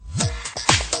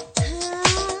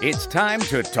It's time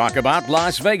to talk about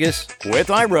Las Vegas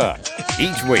with Ira.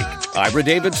 Each week, Ira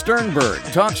David Sternberg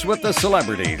talks with the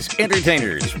celebrities,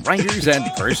 entertainers, writers, and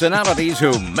personalities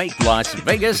who make Las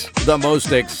Vegas the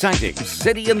most exciting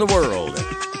city in the world.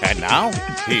 And now,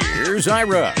 here's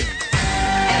Ira.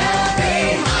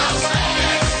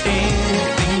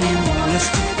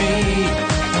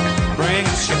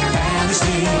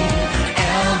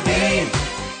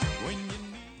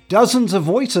 Dozens of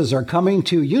voices are coming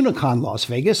to Unicon Las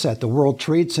Vegas at the World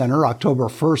Trade Center October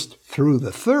 1st through the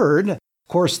 3rd. Of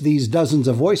course, these dozens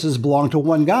of voices belong to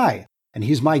one guy, and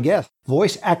he's my guest,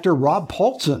 voice actor Rob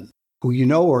Paulsen, who you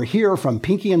know or hear from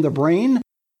Pinky and the Brain,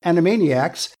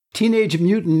 Animaniacs, Teenage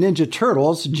Mutant Ninja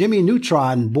Turtles, Jimmy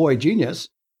Neutron, Boy Genius,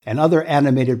 and other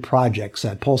animated projects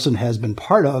that Paulsen has been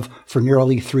part of for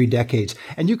nearly 3 decades.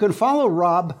 And you can follow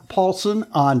Rob Paulsen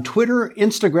on Twitter,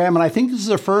 Instagram, and I think this is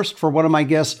a first for one of my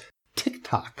guests,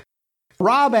 TikTok.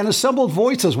 Rob and Assembled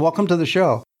Voices, welcome to the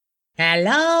show.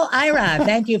 Hello, Ira.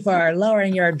 Thank you for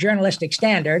lowering your journalistic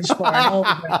standards for an old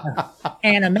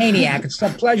Animaniac. It's a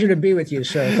pleasure to be with you,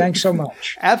 sir. Thanks so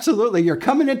much. Absolutely. You're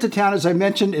coming into town, as I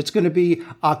mentioned. It's going to be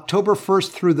October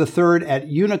 1st through the 3rd at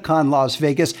Unicon Las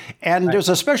Vegas. And There's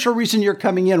a special reason you're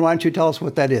coming in. Why don't you tell us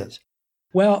what that is?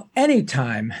 Well,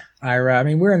 anytime, Ira, I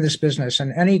mean, we're in this business,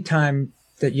 and anytime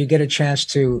that you get a chance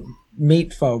to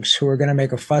meet folks who are going to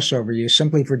make a fuss over you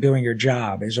simply for doing your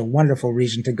job is a wonderful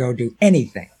reason to go do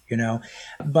anything. You know,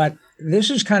 but this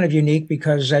is kind of unique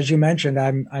because, as you mentioned,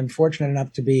 I'm fortunate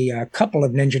enough to be a couple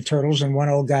of Ninja Turtles and one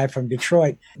old guy from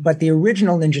Detroit. But the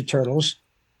original Ninja Turtles,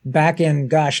 back in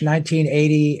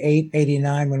 1988,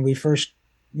 89, when we first,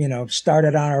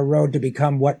 started on our road to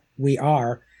become what we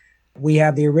are, we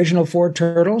have the original 4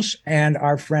 Turtles and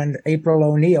our friend April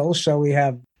O'Neil. So we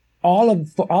have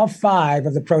all 5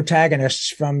 of the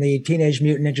protagonists from the Teenage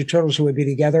Mutant Ninja Turtles who would be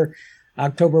together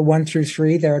October 1 through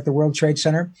 3 there at the World Trade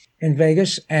Center in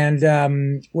Vegas. And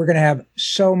we're going to have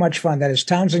so much fun. That is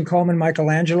Townsend Coleman,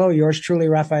 Michelangelo, yours truly,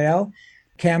 Raphael,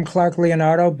 Cam Clark,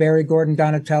 Leonardo, Barry Gordon,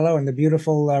 Donatello, and the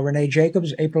beautiful Renee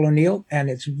Jacobs, April O'Neil. And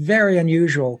it's very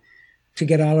unusual to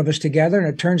get all of us together. And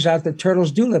it turns out that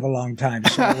turtles do live a long time.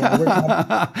 So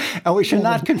and we should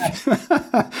not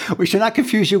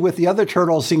confuse you with the other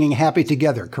turtles singing Happy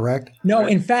Together, correct? No,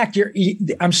 in fact,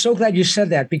 I'm so glad you said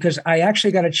that because I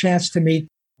actually got a chance to meet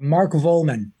Mark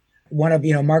Volman, one of,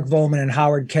 Mark Volman and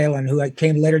Howard Kalin, who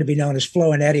came later to be known as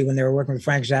Flo and Eddie when they were working with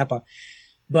Frank Zappa.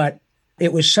 But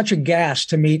it was such a gas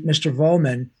to meet Mr.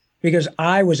 Volman because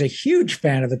I was a huge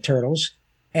fan of the Turtles,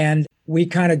 and we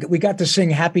got to sing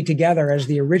Happy Together as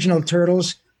the original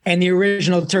Turtles and the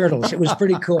original Turtles. It was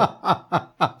pretty cool.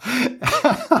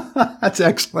 That's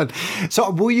excellent. So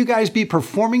will you guys be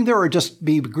performing there or just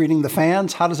be greeting the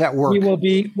fans? How does that work? We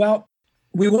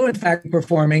will in fact be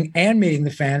performing and meeting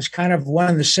the fans, kind of one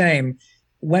and the same.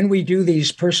 When we do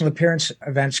these personal appearance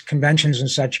events, conventions and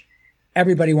such,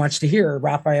 everybody wants to hear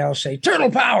Raphael say,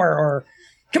 "Turtle power," or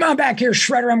 "Come on back here,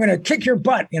 Shredder, I'm going to kick your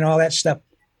butt," all that stuff.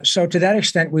 So to that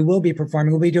extent, we will be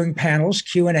performing. We'll be doing panels,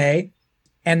 Q&A,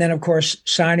 and then, of course,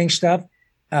 signing stuff.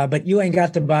 But you ain't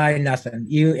got to buy nothing.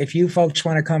 If you folks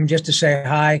want to come just to say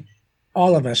hi,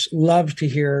 all of us love to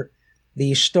hear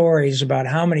these stories about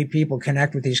how many people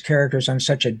connect with these characters on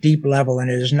such a deep level,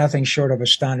 and it is nothing short of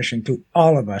astonishing to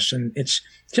all of us. And it's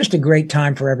just a great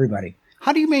time for everybody.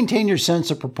 How do you maintain your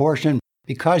sense of proportion?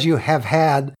 Because you have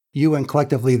had, you and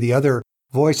collectively the other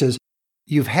voices,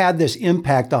 you've had this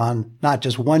impact on not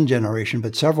just one generation,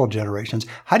 but several generations.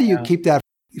 How do you keep that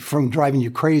from driving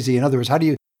you crazy? In other words, how do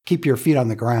you keep your feet on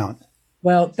the ground?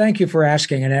 Well, thank you for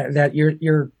asking. And that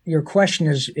your question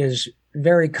is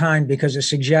very kind because it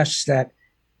suggests that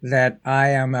I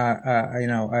am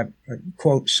a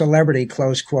quote celebrity,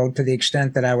 close quote, to the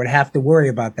extent that I would have to worry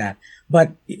about that.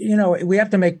 But, we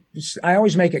have to I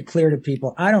always make it clear to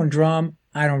people, I don't drum,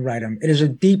 I don't write them. It is a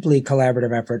deeply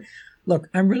collaborative effort. Look,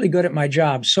 I'm really good at my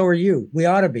job. So are you. We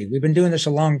ought to be. We've been doing this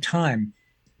a long time.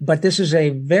 But this is a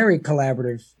very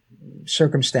collaborative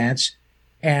circumstance.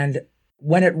 And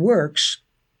when it works,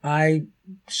 I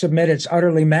submit it's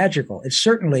utterly magical. It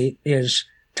certainly is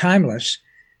timeless,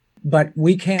 but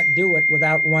we can't do it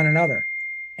without one another.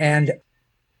 And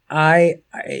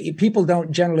people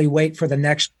don't generally wait for the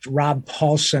next Rob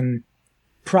Paulsen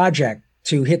project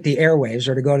to hit the airwaves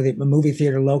or to go to the movie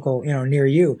theater local, near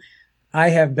you. I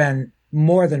have been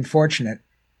more than fortunate,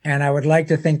 and I would like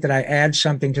to think that I add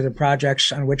something to the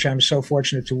projects on which I'm so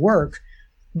fortunate to work.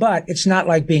 But it's not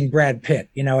like being Brad Pitt.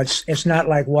 It's not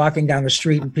like walking down the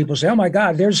street and people say, "Oh my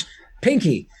God, there's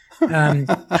Pinky."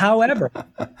 However,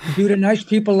 due to nice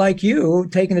people like you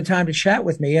taking the time to chat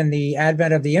with me and the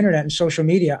advent of the internet and social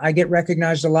media, I get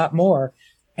recognized a lot more.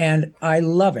 And I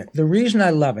love it. The reason I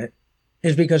love it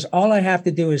is because all I have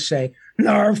to do is say,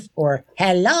 Narf, or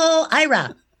hello,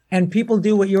 Ira. And people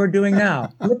do what you're doing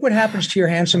now. Look what happens to your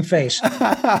handsome face.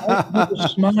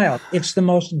 Smile. It's the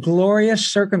most glorious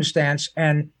circumstance.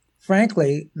 And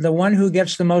frankly, the one who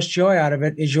gets the most joy out of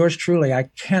it is yours truly. I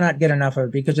cannot get enough of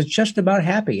it because it's just about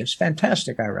happy. It's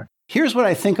fantastic, Ira. Here's what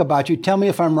I think about you. Tell me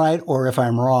if I'm right or if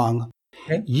I'm wrong.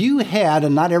 Okay. You had,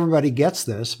 and not everybody gets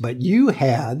this, but you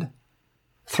had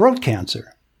throat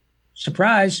cancer.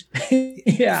 Surprise.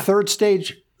 Yeah. Third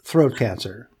stage throat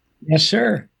cancer. Yes,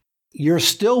 sir. You're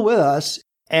still with us.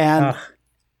 And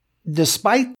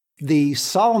despite the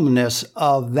solemnness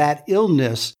of that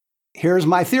illness, here's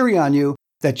my theory on you,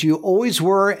 that you always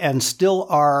were and still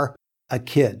are a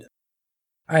kid.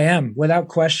 I am, without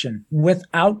question.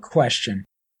 Without question.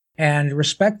 And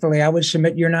respectfully, I would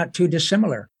submit you're not too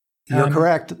dissimilar. You're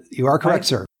correct. You are correct,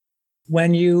 sir.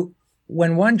 When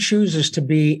one chooses to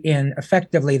be in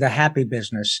effectively the happy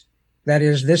business, that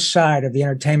is this side of the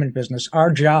entertainment business,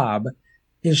 our job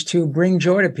is to bring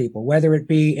joy to people, whether it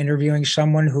be interviewing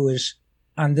someone who is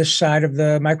on this side of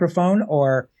the microphone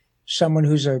or someone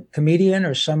who's a comedian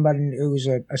or somebody who's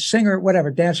a singer,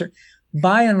 whatever, dancer.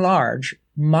 By and large,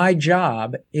 my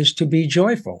job is to be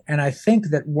joyful. And I think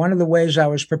that one of the ways I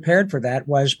was prepared for that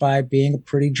was by being a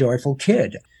pretty joyful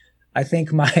kid. I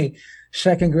think my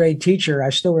second grade teacher, I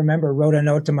still remember, wrote a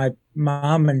note to my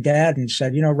mom and dad and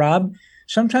said, Rob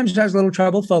sometimes has a little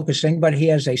trouble focusing, but he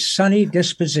has a sunny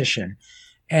disposition.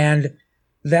 And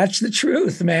that's the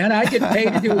truth, man. I get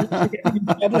paid to do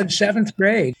trouble in seventh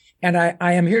grade. And I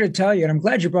am here to tell you, and I'm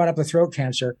glad you brought up the throat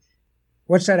cancer.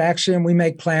 What's that axiom? We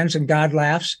make plans and God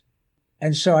laughs.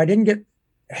 And so I didn't get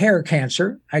hair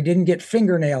cancer. I didn't get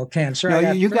fingernail cancer.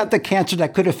 No, you got the cancer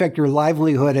that could affect your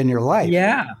livelihood and your life.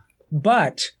 Yeah.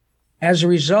 But as a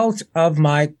result of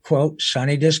my, quote,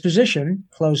 sunny disposition,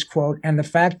 close quote, and the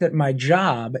fact that my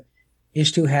job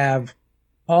is to have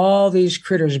all these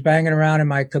critters banging around in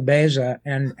my cabeza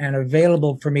and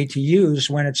available for me to use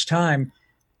when it's time,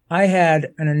 I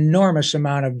had an enormous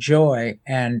amount of joy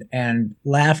and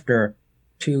laughter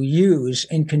to use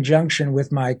in conjunction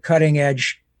with my cutting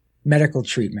edge medical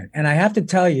treatment. And I have to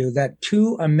tell you that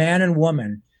to a man and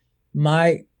woman,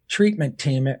 my treatment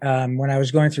team, when I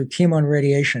was going through chemo and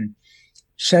radiation,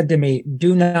 said to me,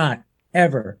 do not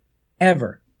ever,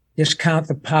 ever discount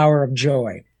the power of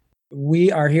joy.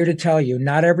 We are here to tell you,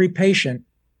 not every patient,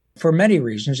 for many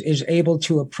reasons, is able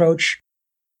to approach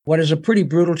what is a pretty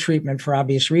brutal treatment for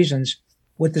obvious reasons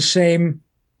with the same,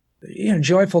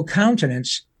 joyful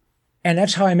countenance. And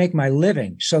that's how I make my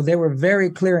living. So they were very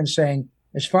clear in saying,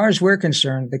 as far as we're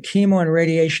concerned, the chemo and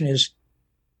radiation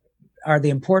are the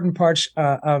important parts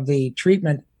of the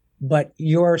treatment, but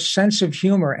your sense of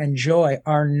humor and joy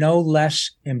are no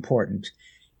less important.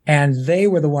 And they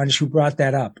were the ones who brought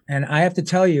that up. And I have to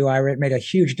tell you, Ira, it made a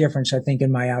huge difference, I think,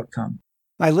 in my outcome.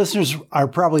 My listeners are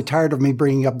probably tired of me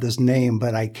bringing up this name,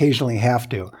 but I occasionally have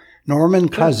to. Norman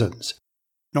Cousins.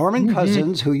 Norman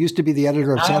Cousins, who used to be the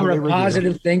editor of Saturday Review.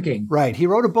 Positive thinking. Right. He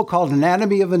wrote a book called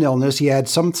Anatomy of an Illness. He had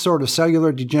some sort of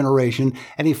cellular degeneration,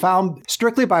 and he found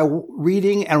strictly by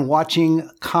reading and watching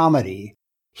comedy,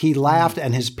 he laughed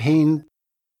and his pain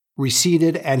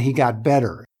receded and he got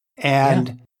better.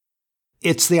 And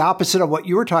it's the opposite of what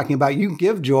you were talking about. You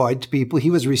give joy to people.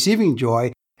 He was receiving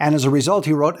joy. And as a result,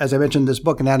 he wrote, as I mentioned, this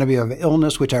book, Anatomy of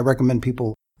Illness, which I recommend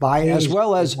people buy, as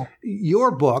well as your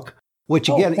book, which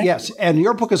again, yes, and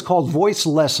your book is called Voice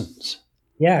Lessons.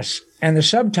 Yes, and the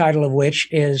subtitle of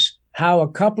which is How a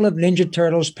Couple of Ninja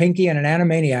Turtles, Pinky and an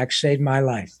Animaniac Saved My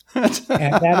Life. And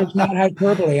that is not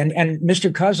hyperbole. And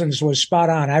Mr. Cousins was spot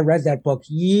on. I read that book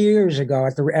years ago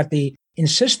at the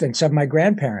insistence of my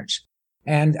grandparents.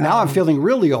 And now I'm feeling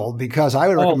really old because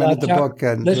I recommended the book.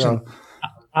 And listen,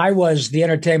 I was the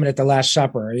entertainment at the Last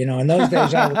Supper. In those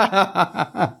days I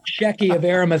was Shecky of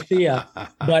Arimathea.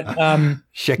 But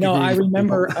I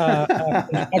remember.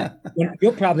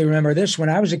 You'll probably remember this. When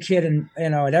I was a kid, and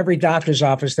at every doctor's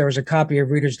office there was a copy of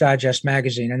Reader's Digest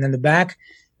magazine, and in the back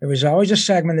there was always a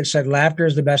segment that said "Laughter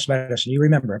is the best medicine." You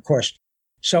remember, of course.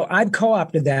 So I'd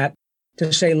co-opted that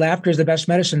to say laughter is the best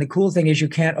medicine. The cool thing is you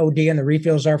can't OD and the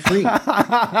refills are free.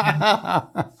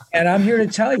 And I'm here to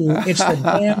tell you it's the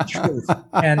damn truth.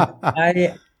 And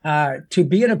to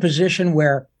be in a position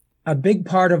where a big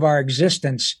part of our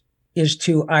existence is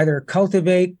to either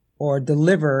cultivate or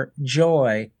deliver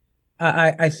joy,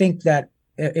 I think that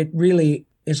it really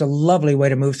is a lovely way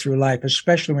to move through life,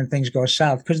 especially when things go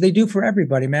south, because they do for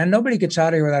everybody, man. Nobody gets out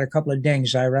of here without a couple of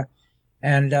dings, Ira.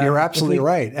 And you're absolutely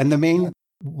right. And the main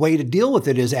way to deal with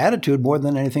it is attitude more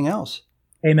than anything else.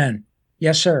 Amen.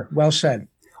 Yes, sir. Well said.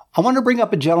 I want to bring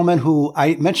up a gentleman who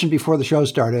I mentioned before the show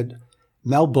started,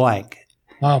 Mel Blanc.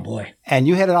 Oh, boy. And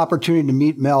you had an opportunity to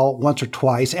meet Mel once or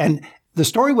twice. And the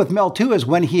story with Mel, too, is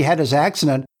when he had his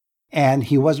accident and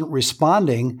he wasn't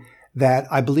responding, that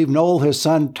I believe Noel, his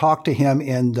son, talked to him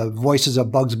in the voices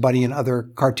of Bugs Bunny and other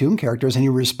cartoon characters, and he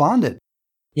responded.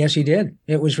 Yes, he did.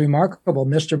 It was remarkable.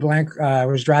 Mr. Blanc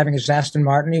was driving his Aston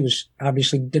Martin. He was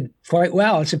obviously did quite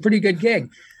well. It's a pretty good gig.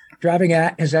 Driving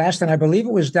his Aston, I believe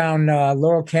it was down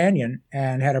Laurel Canyon,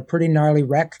 and had a pretty gnarly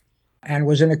wreck and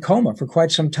was in a coma for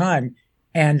quite some time.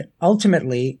 And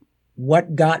ultimately,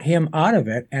 what got him out of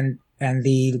it and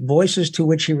the voices to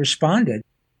which he responded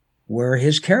were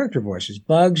his character voices,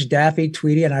 Bugs, Daffy,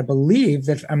 Tweety. And I believe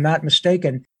that, if I'm not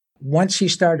mistaken, once he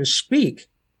started to speak,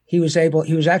 he was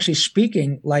actually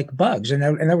speaking like Bugs. And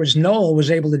in other words, Noel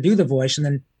was able to do the voice, and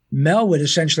then Mel would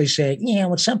essentially say, "Yeah,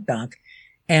 what's up, Doc?"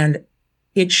 And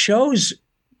it shows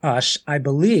us, I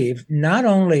believe, not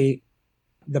only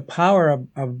the power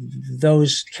of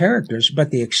those characters,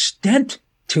 but the extent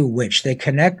to which they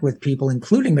connect with people,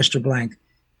 including Mr. Blanc,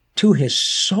 to his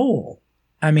soul.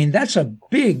 I mean, that's a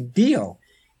big deal.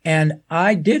 And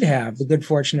I did have the good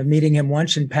fortune of meeting him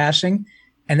once in passing.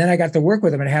 And then I got to work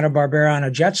with him at Hanna-Barbera on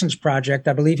a Jetsons project.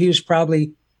 I believe he was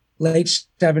probably late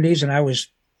 70s and I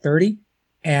was 30.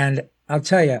 And I'll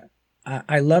tell you,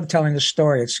 I love telling the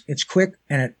story. It's quick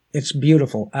and it's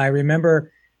beautiful. I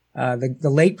remember the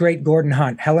late, great Gordon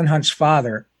Hunt, Helen Hunt's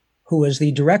father, who was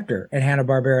the director at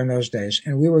Hanna-Barbera in those days.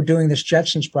 And we were doing this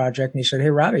Jetsons project. And he said, "Hey,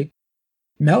 Robbie,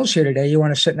 Mel's here today. You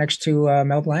want to sit next to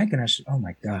Mel Blanc?" And I said, "Oh,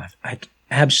 my God,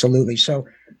 absolutely." So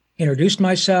introduced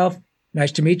myself.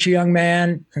 "Nice to meet you, young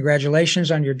man.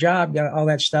 Congratulations on your job," all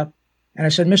that stuff. And I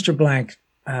said, "Mr. Blanc,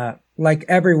 like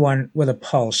everyone with a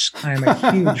pulse, I am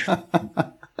a huge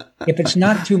if it's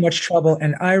not too much trouble."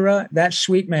 And Ira, that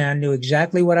sweet man, knew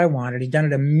exactly what I wanted. He'd done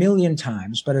it a million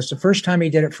times, but it's the first time he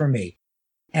did it for me.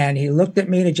 And he looked at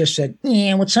me and he just said,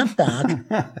 "Yeah, what's up, Doc?"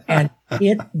 And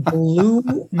it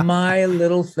blew my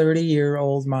little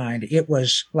 30-year-old mind. It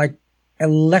was like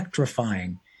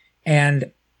electrifying.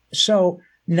 And so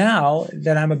now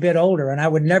that I'm a bit older, and I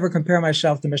would never compare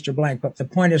myself to Mr. Blanc, but the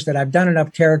point is that I've done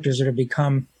enough characters that have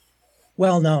become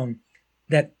well known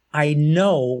that I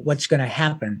know what's going to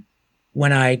happen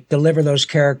when I deliver those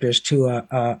characters to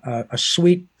a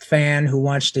sweet fan who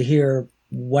wants to hear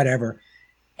whatever.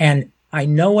 And I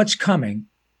know what's coming,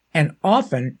 and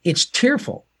often it's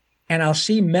tearful. And I'll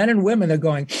see men and women that are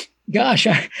going, "Gosh,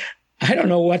 I don't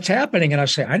know what's happening." And I'll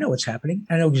say, "I know what's happening.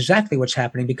 I know exactly what's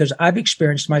happening because I've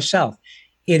experienced myself."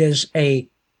 It is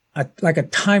like a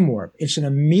time warp. It's an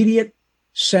immediate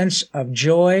sense of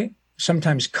joy,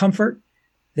 sometimes comfort,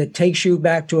 that takes you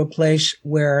back to a place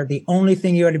where the only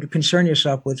thing you had to concern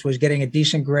yourself with was getting a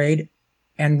decent grade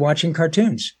and watching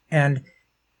cartoons. And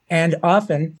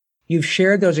often you've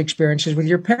shared those experiences with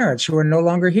your parents who are no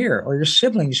longer here, or your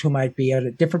siblings who might be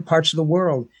at different parts of the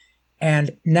world.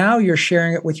 And now you're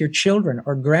sharing it with your children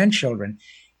or grandchildren.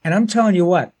 And I'm telling you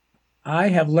what, I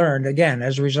have learned, again,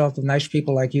 as a result of nice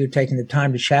people like you taking the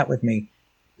time to chat with me,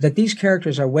 that these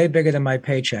characters are way bigger than my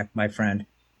paycheck, my friend.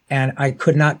 And I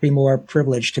could not be more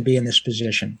privileged to be in this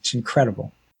position. It's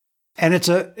incredible. And it's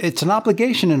an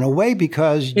obligation in a way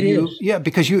because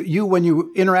you when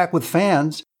you interact with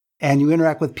fans and you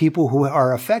interact with people who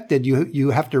are affected,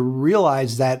 you have to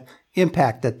realize that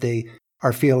impact that they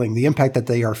are feeling, the impact that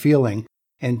they are feeling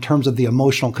in terms of the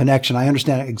emotional connection. I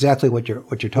understand exactly what you're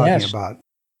talking about.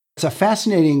 It's a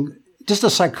fascinating, just the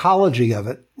psychology of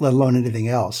it, let alone anything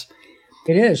else.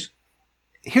 It is.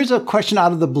 Here's a question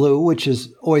out of the blue, which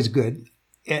is always good.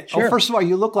 Sure. Oh, first of all,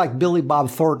 you look like Billy Bob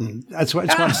Thornton. I just want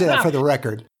to say that for the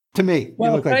record. To me,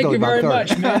 well, you look like Billy Bob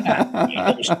Thornton. Thank you very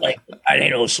much, man. I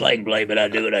ain't no slang play, but I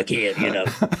do what I can, you know.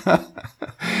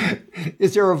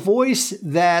 Is there a voice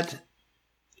that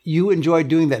you enjoy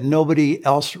doing that nobody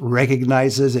else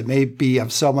recognizes? It may be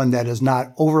of someone that is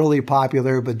not overly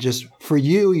popular, but just for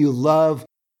you, you love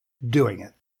doing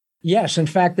it. Yes. In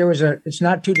fact, it's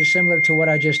not too dissimilar to what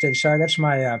I just did. Sorry, that's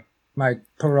my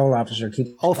parole officer.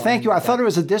 Thank you. I thought it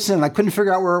was a dissonant. I couldn't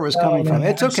figure out where it was coming from.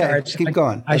 It's okay. Keep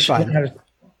going. I should have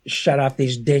shut off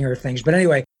these dinger things. But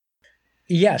anyway,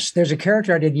 yes, there's a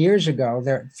character I did years ago.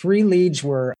 There, 3 leads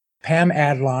were Pam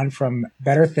Adlon from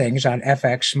Better Things on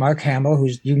FX, Mark Hamill, who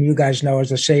you guys know as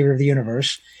the savior of the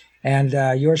universe, and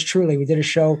yours truly. We did a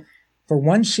show for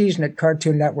 1 season at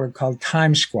Cartoon Network called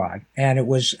Time Squad, and it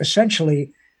was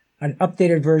essentially an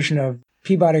updated version of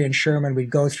Peabody and Sherman. We'd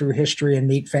go through history and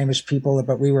meet famous people,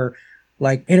 but we were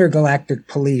like intergalactic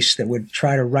police that would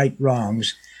try to right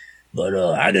wrongs. But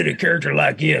I did a character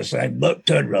like this, like Buck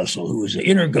Tudrussell, who was an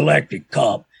intergalactic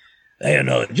cop.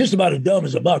 and just about as dumb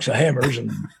as a box of hammers.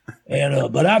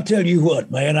 But I'll tell you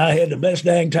what, man, I had the best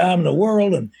dang time in the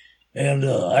world, and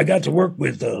I got to work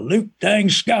with Luke dang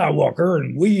Skywalker,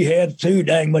 and we had too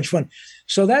dang much fun.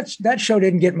 So that show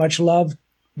didn't get much love,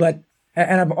 and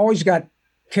I've always got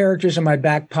characters in my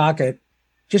back pocket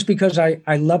just because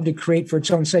I love to create for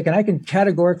its own sake. And I can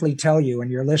categorically tell you and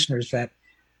your listeners that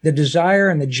the desire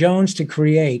and the Jones to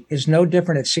create is no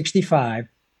different at 65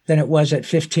 than it was at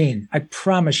 15. I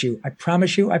promise you. I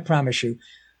promise you. I promise you.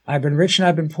 I've been rich and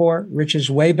I've been poor. Rich is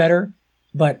way better.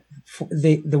 But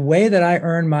the way that I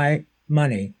earn my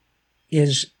money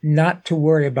is not to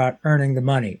worry about earning the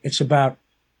money. It's about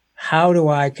how do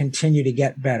I continue to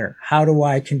get better? How do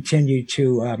I continue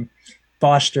to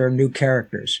foster new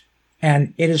characters?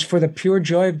 And it is for the pure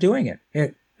joy of doing it.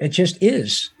 It just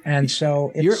is. And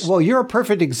so you're a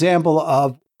perfect example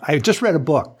of, I just read a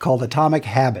book called Atomic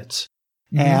Habits.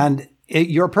 Mm-hmm. And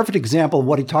you're a perfect example of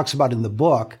what he talks about in the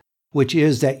book, which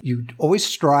is that you always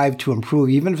strive to improve,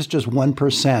 even if it's just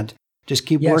 1%. Just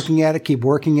keep working at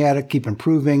it, keep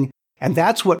improving. And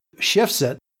that's what shifts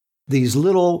it. These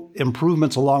little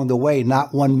improvements along the way,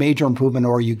 not one major improvement,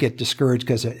 or you get discouraged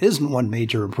because it isn't one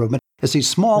major improvement. It's these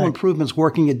small improvements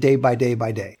working it day by day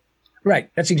by day. Right.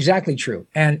 That's exactly true.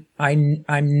 And I'm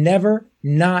never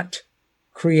not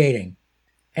creating.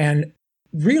 And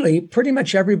really, pretty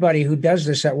much everybody who does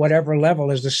this at whatever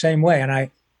level is the same way. And I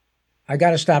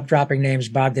got to stop dropping names.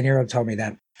 Bob De Niro told me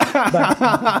that.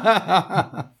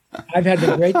 But I've had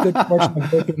the great good fortune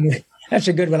of working with. That's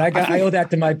a good one. I owe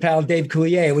that to my pal Dave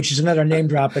Coulier, which is another name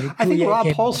drop. But I think Rob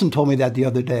Paulson told me that the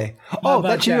other day. Oh,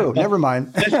 that's you. Never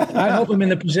mind. I hope I'm in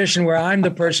the position where I'm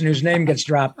the person whose name gets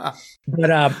dropped.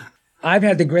 But I've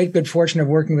had the great good fortune of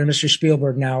working with Mr.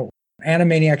 Spielberg now.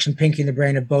 Animaniacs and Pinky and the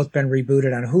Brain have both been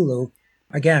rebooted on Hulu.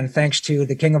 Again, thanks to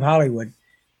the King of Hollywood.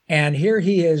 And here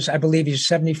he is. I believe he's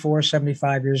 74,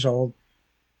 75 years old.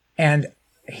 And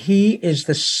he is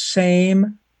the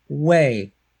same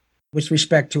way with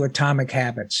respect to Atomic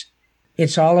Habits.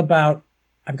 It's all about,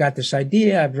 I've got this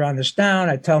idea, I've drawn this down,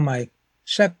 I tell my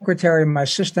secretary, my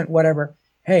assistant, whatever,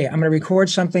 hey, I'm going to record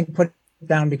something, put it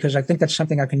down because I think that's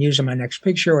something I can use in my next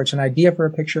picture, or it's an idea for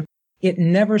a picture. It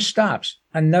never stops.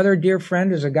 Another dear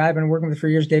friend is a guy I've been working with for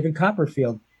years, David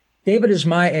Copperfield. David is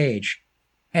my age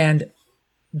and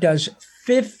does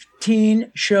 15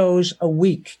 shows a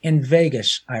week in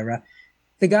Vegas, Ira.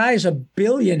 The guy is a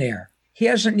billionaire. He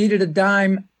hasn't needed a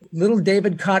dime. Little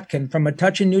David Kotkin from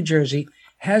Metuchen, New Jersey,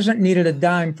 hasn't needed a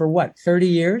dime for 30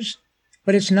 years?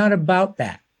 But it's not about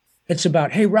that. It's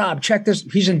about, hey, Rob, check this.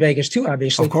 He's in Vegas too,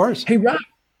 obviously. Of course. Hey, Rob,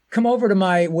 come over to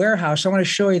my warehouse. I want to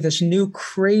show you this new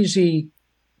crazy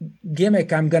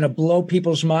gimmick I'm going to blow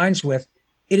people's minds with.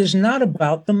 It is not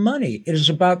about the money. It is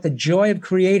about the joy of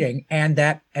creating and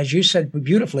that, as you said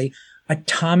beautifully,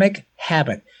 atomic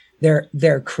habit.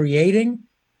 They're creating,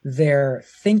 they're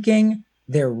thinking,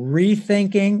 they're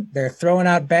rethinking, they're throwing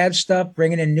out bad stuff,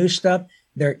 bringing in new stuff.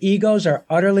 Their egos are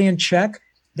utterly in check.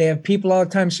 They have people all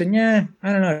the time saying, yeah,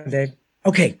 I don't know, Dave.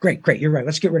 Okay, great. You're right.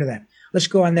 Let's get rid of that. Let's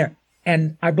go on there.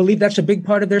 And I believe that's a big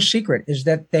part of their secret is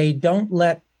that they don't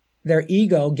let their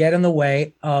ego get in the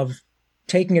way of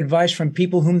taking advice from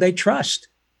people whom they trust.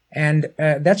 And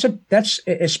that's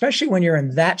especially when you're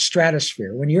in that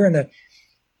stratosphere, when you're in the,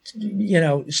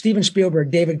 Steven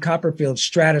Spielberg, David Copperfield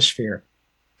stratosphere,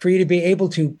 for you to be able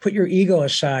to put your ego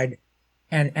aside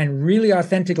and really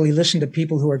authentically listen to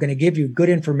people who are going to give you good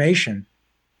information,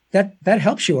 that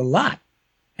helps you a lot.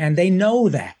 And they know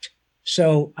that.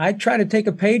 So I try to take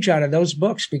a page out of those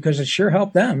books because it sure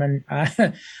helped them. And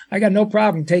I got no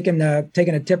problem taking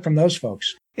a tip from those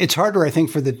folks. It's harder, I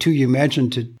think, for the two you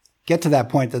mentioned to get to that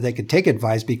point that they could take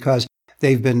advice because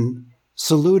they've been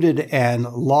saluted and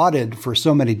lauded for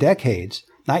so many decades,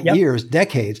 not years,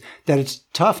 decades, that it's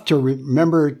tough to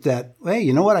remember that, hey,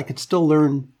 you know what? I could still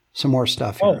learn some more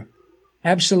stuff here. Oh,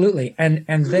 absolutely. And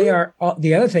they are,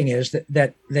 the other thing is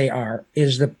that they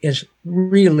is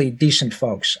really decent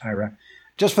folks, Ira.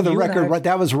 Just for the record,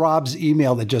 that was Rob's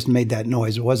email that just made that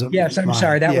noise. It wasn't Yes, I'm mine.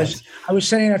 sorry. I was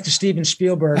sending that to Steven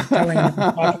Spielberg, telling him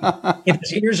if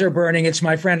his ears are burning, it's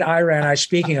my friend Ira and I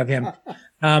speaking of him.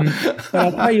 But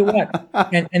I'll tell you what,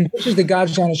 and this is the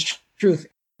God's honest truth.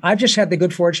 I've just had the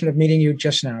good fortune of meeting you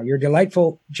just now. You're a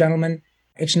delightful gentleman.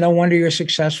 It's no wonder you're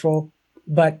successful,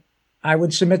 but I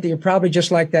would submit that you're probably just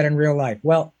like that in real life.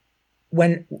 Well,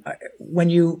 when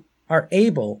you are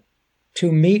able to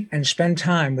meet and spend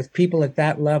time with people at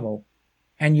that level,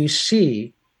 and you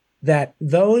see that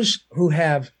those who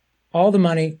have all the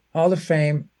money, all the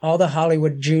fame, all the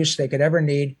Hollywood juice they could ever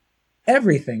need,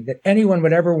 everything that anyone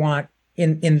would ever want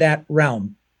in that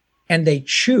realm, and they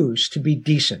choose to be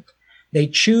decent. they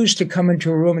choose to come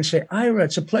into a room and say, Ira,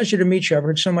 it's a pleasure to meet you. I've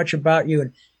heard so much about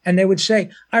you. And they would say,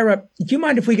 Ira, do you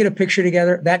mind if we get a picture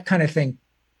together? That kind of thing.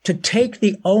 To take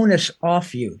the onus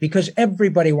off you, because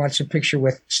everybody wants a picture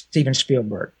with Steven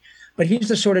Spielberg. But he's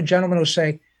the sort of gentleman who'll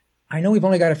say, I know we've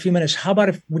only got a few minutes. How about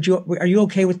are you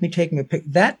okay with me taking a pic?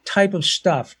 That type of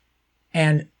stuff.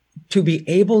 And to be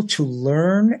able to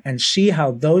learn and see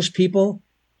how those people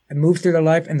move through their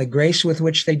life and the grace with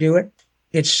which they do it,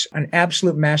 it's an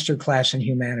absolute masterclass in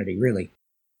humanity, really.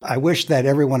 I wish that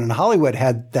everyone in Hollywood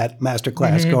had that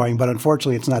masterclass going, but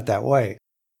unfortunately it's not that way.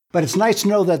 But it's nice to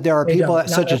know that there are people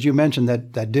such as you mentioned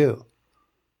that do.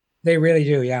 They really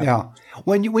do, yeah. Yeah.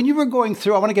 When you were going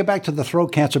through, I want to get back to the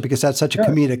throat cancer because that's such a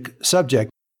comedic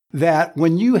subject, that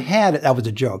when you had it, that was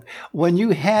a joke. When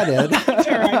you had it. It's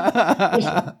all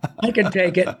right. I can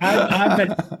take it. I've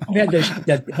had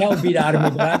the hell beat out of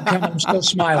me, but I'm still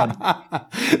smiling.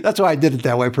 That's why I did it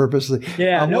that way purposely.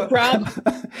 Yeah, no problem.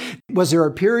 Was there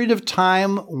a period of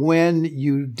time when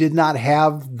you did not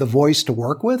have the voice to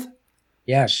work with?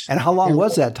 Yes. And how long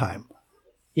was that time?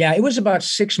 Yeah, it was about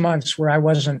 6 months where I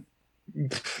wasn't,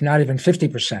 not even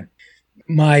 50%.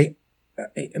 My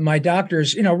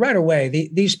doctors, right away,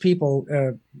 these people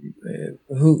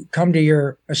who come to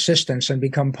your assistance and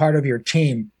become part of your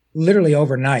team literally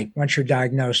overnight, once you're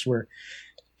diagnosed, were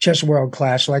just world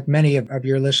class. Like many of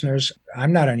your listeners,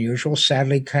 I'm not unusual.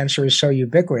 Sadly, cancer is so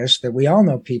ubiquitous that we all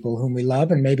know people whom we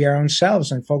love and maybe our own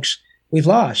selves and folks we've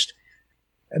lost.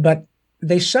 But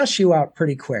they suss you out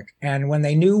pretty quick. And when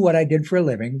they knew what I did for a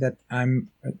living, that I'm,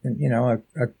 a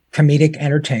comedic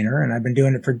entertainer, and I've been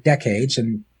doing it for decades,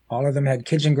 and all of them had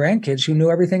kids and grandkids who knew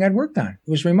everything I'd worked on.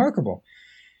 It was remarkable.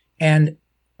 And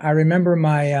I remember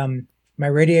my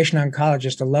radiation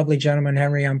oncologist, a lovely gentleman,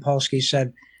 Henry Yampolsky,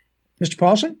 said, Mr.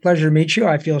 Paulson, pleasure to meet you.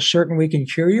 I feel certain we can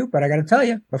cure you, but I got to tell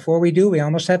you, before we do, we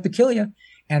almost have to kill you.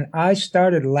 And I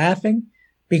started laughing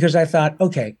because I thought,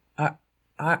 okay,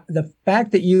 the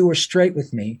fact that you were straight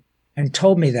with me and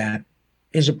told me that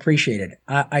is appreciated.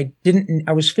 I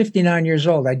was 59 years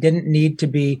old. I didn't need to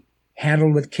be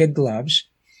handled with kid gloves.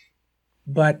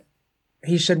 But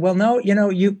he said, well, no,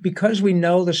 because we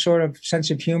know the sort of sense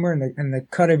of humor and the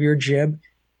cut of your jib,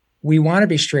 we want to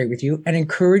be straight with you and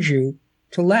encourage you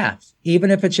to laugh, even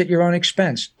if it's at your own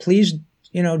expense. Please,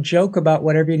 joke about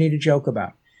whatever you need to joke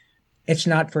about. It's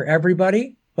not for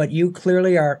everybody, but you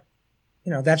clearly are,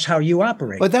 that's how you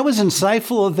operate. But that was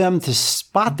insightful of them to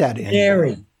spot that in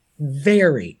you.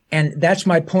 Very. And that's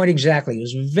my point exactly. It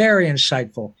was very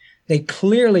insightful. They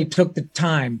clearly took the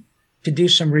time to do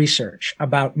some research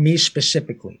about me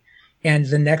specifically. And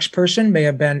the next person may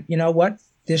have been,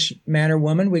 this man or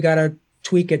woman, we got to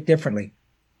tweak it differently.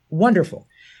 Wonderful.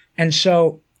 And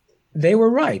so they were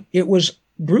right. It was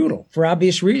brutal for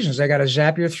obvious reasons. They got to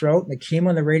zap your throat, and the chemo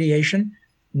and the radiation,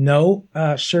 no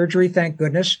surgery, thank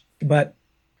goodness. But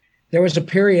there was a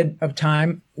period of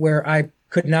time where I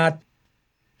could not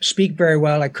speak very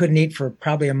well. I couldn't eat for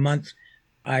probably a month.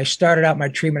 I started out my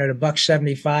treatment at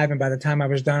 $175, and by the time I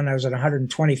was done, I was at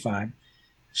 125.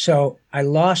 So I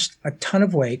lost a ton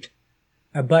of weight.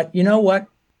 But you know what?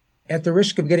 At the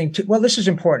risk of getting this is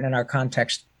important in our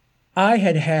context. I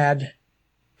had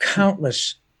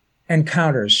countless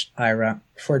encounters, Ira,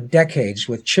 for decades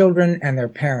with children and their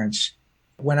parents.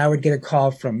 When I would get a call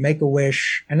from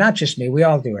Make-A-Wish, and not just me, we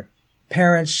all do it.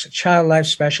 Parents, child life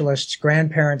specialists,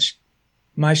 grandparents.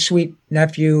 My sweet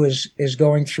nephew is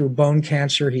going through bone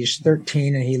cancer. He's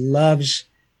 13 and he loves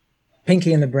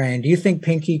Pinky and the Brain. Do you think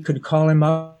Pinky could call him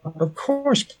up? Of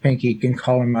course Pinky can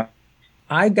call him up.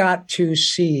 I got to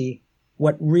see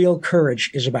what real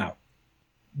courage is about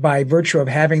by virtue of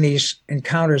having these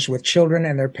encounters with children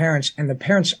and their parents, and the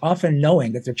parents often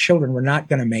knowing that their children were not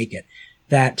going to make it,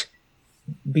 that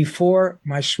before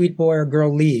my sweet boy or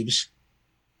girl leaves,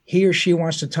 he or she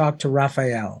wants to talk to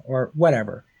Raphael or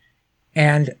whatever.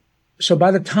 And so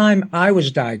by the time I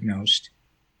was diagnosed,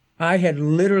 I had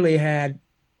literally had,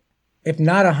 if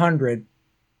not 100,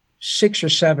 6 or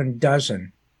 7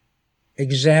 dozen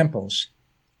examples,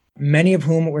 many of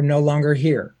whom were no longer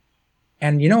here.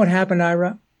 And you know what happened,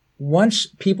 Ira? Once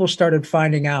people started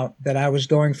finding out that I was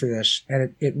going through this,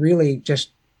 and it really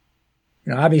just,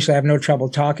 obviously I have no trouble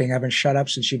talking. I've been shut up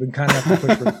since you've been kind enough to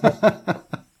push record.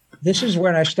 This is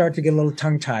when I start to get a little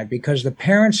tongue-tied, because the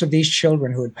parents of these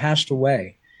children who had passed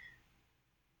away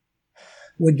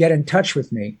would get in touch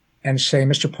with me and say,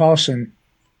 Mr. Paulson,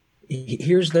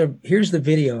 here's the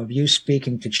video of you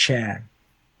speaking to Chad.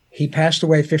 He passed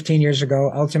away 15 years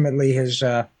ago. Ultimately, his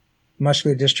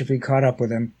muscular dystrophy caught up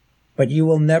with him. But you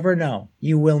will never know.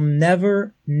 You will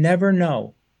never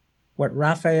know what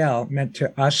Raphael meant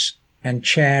to us and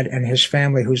Chad and his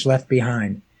family who's left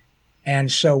behind.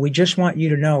 And so we just want you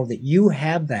to know that you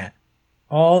have that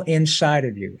all inside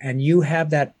of you, and you have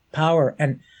that power.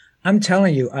 And I'm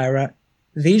telling you, Ira,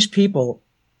 these people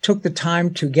took the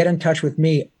time to get in touch with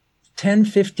me 10,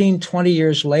 15, 20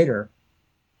 years later,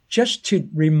 just to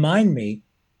remind me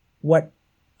what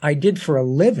I did for a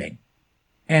living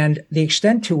and the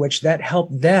extent to which that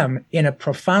helped them in a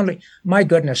profoundly, my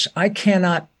goodness, I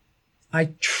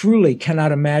truly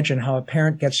cannot imagine how a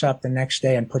parent gets up the next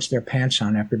day and puts their pants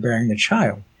on after burying the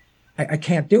child. I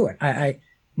can't do it.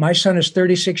 My son is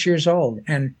 36 years old,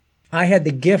 and I had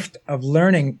the gift of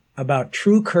learning about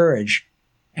true courage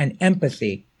and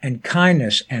empathy and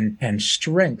kindness and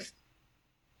strength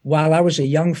while I was a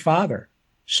young father,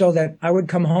 so that I would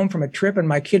come home from a trip and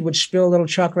my kid would spill a little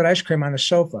chocolate ice cream on the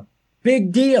sofa.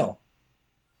 Big deal.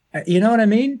 You know what I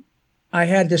mean? I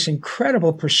had this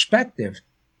incredible perspective,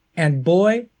 and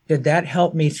boy, did that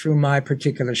help me through my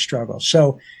particular struggle.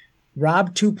 So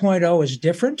Rob 2.0 is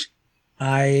different.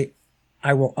 I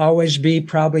will always be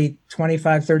probably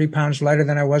 25, 30 pounds lighter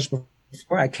than I was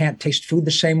before. I can't taste food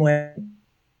the same way.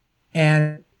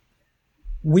 And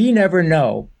we never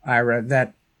know, Ira,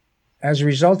 that as a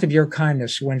result of your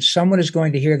kindness, when someone is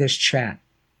going to hear this chat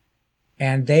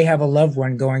and they have a loved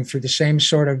one going through the same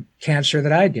sort of cancer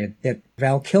that I did, that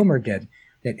Val Kilmer did,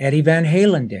 that Eddie Van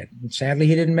Halen did, and sadly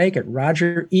he didn't make it,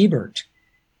 Roger Ebert,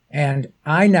 and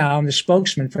I now am the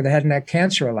spokesman for the Head and Neck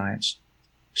Cancer Alliance.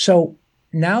 So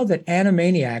now that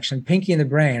Animaniacs and Pinky and the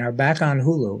Brain are back on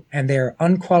Hulu and they're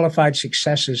unqualified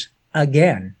successes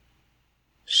again,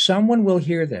 someone will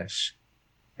hear this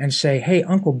and say, hey,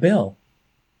 Uncle Bill,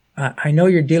 I know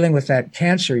you're dealing with that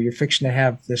cancer. You're fixing to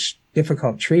have this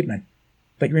difficult treatment.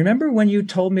 But remember when you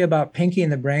told me about Pinky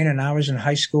and the Brain and I was in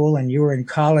high school and you were in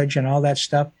college and all that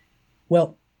stuff?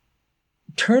 Well,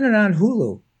 turn it on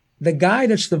Hulu. The guy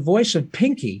that's the voice of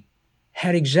Pinky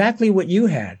had exactly what you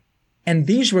had. And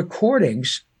these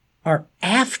recordings are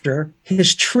after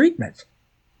his treatment.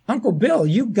 Uncle Bill,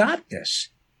 you got this.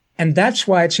 And that's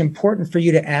why it's important for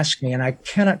you to ask me. And I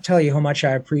cannot tell you how much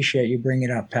I appreciate you bringing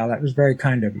it up, pal. That was very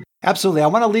kind of you. Absolutely. I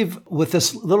want to leave with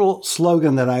this little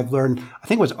slogan that I've learned. I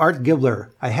think it was Art Gibler.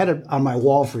 I had it on my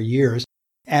wall for years.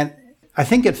 And I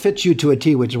think it fits you to a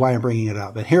T, which is why I'm bringing it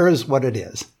up. And here is what it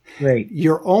is. Great.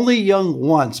 You're only young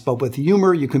once, but with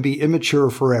humor, you can be immature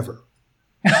forever.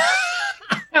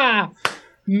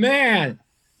 Man,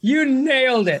 you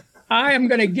nailed it. I am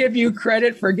going to give you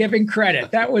credit for giving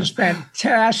credit. That was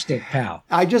fantastic, pal.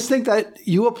 I just think that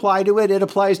you apply to it. It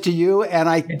applies to you. And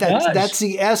that's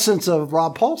the essence of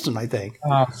Rob Paulsen, I think.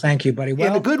 Oh, thank you, buddy.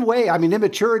 Well, in a good way. I mean,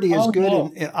 immaturity is good.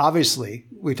 No. And obviously,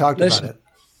 we talked about it.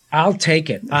 I'll take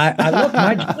it.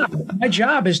 My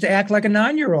job is to act like a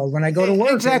 9-year-old when I go to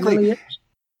work. Exactly. Really.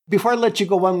 Before I let you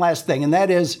go, one last thing. And that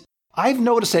is, I've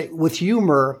noticed that with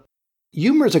humor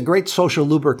is a great social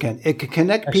lubricant. It can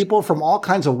connect people from all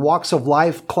kinds of walks of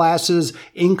life, classes,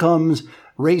 incomes,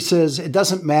 races. It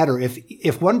doesn't matter.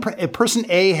 If person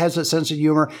A has a sense of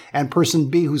humor and person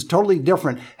B, who's totally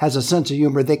different, has a sense of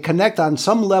humor, they connect on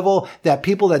some level that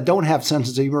people that don't have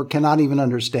senses of humor cannot even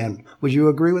understand. Would you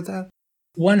agree with that?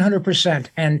 100%.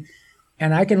 And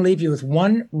I can leave you with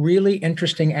one really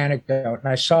interesting anecdote, and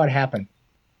I saw it happen.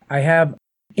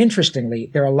 Interestingly,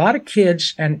 there are a lot of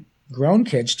kids and grown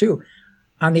kids too,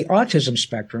 on the autism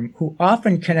spectrum who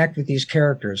often connect with these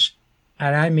characters,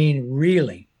 and I mean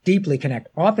really deeply connect,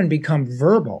 often become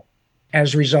verbal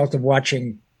as a result of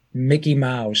watching Mickey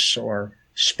Mouse or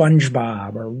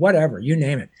SpongeBob or whatever, you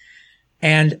name it.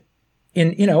 And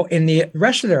in the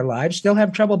rest of their lives, they'll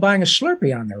have trouble buying a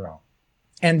Slurpee on their own.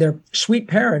 And their sweet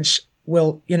parents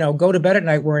will, go to bed at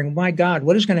night worrying, my God,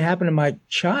 what is going to happen to my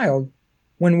child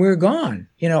when we're gone?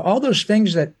 All those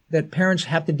things that parents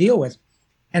have to deal with.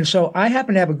 And so I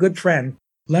happen to have a good friend,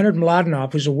 Leonard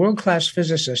Mlodinow, who's a world-class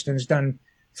physicist and has done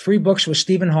 3 books with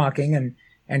Stephen Hawking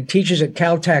and teaches at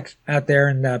Caltech out there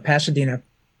in Pasadena.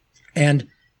 And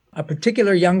a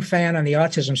particular young fan on the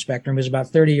autism spectrum is about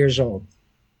 30 years old.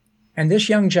 And this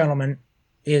young gentleman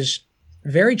is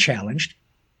very challenged,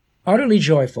 utterly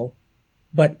joyful,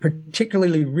 but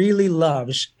particularly really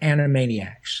loves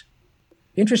Animaniacs.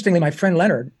 Interestingly, my friend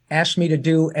Leonard asked me to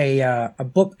do a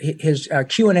book, his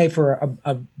Q&A for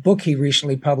a book he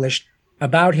recently published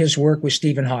about his work with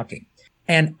Stephen Hawking.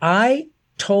 And I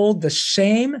told the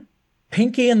same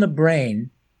Pinky and the Brain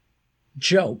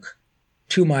joke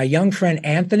to my young friend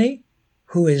Anthony,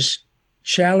 who is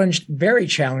very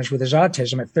challenged with his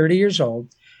autism at 30 years old,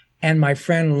 and my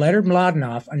friend Leonard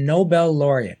Mlodinow, a Nobel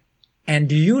laureate. And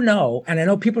do you know, and I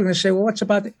know people are going to say, well, what's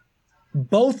about it?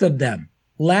 Both of them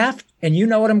laughed, and you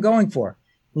know what I'm going for,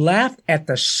 laughed at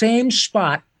the same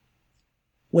spot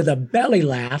with a belly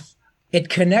laugh it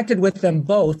connected with them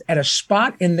both at a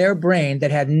spot in their brain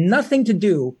that had nothing to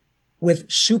do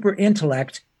with super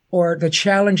intellect or the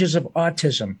challenges of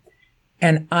autism.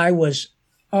 And I was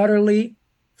utterly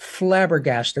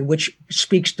flabbergasted, which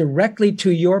speaks directly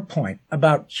to your point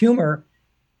about humor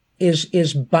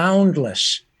is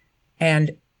boundless.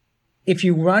 And if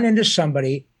you run into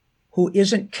somebody who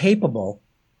isn't capable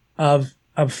of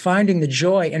finding the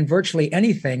joy in virtually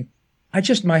anything,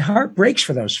 my heart breaks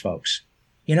for those folks.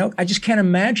 I just can't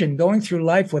imagine going through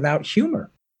life without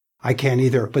humor. I can't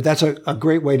either, but that's a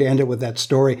great way to end it with that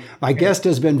story. My guest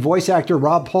has been voice actor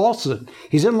Rob Paulsen.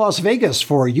 He's in Las Vegas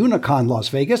for Unicon Las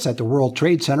Vegas at the World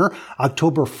Trade Center,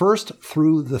 October 1st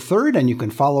through the 3rd, and you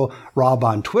can follow Rob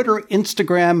on Twitter,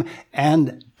 Instagram,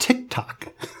 and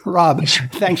TikTok. Rob,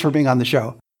 thanks for being on the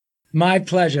show. My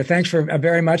pleasure. Thanks for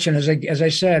very much. And as I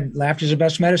said, laughter's the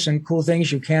best medicine. Cool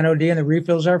things you can't OD, and the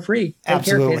refills are free. Take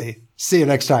Absolutely. care, see you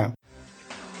next time.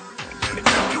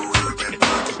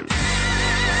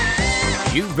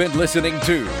 You've been listening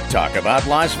to Talk About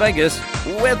Las Vegas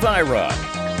with Ira.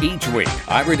 Each week,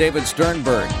 Ira David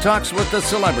Sternberg talks with the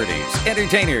celebrities,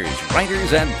 entertainers,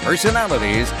 writers, and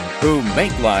personalities who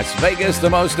make Las Vegas the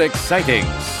most exciting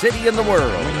city in the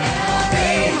world.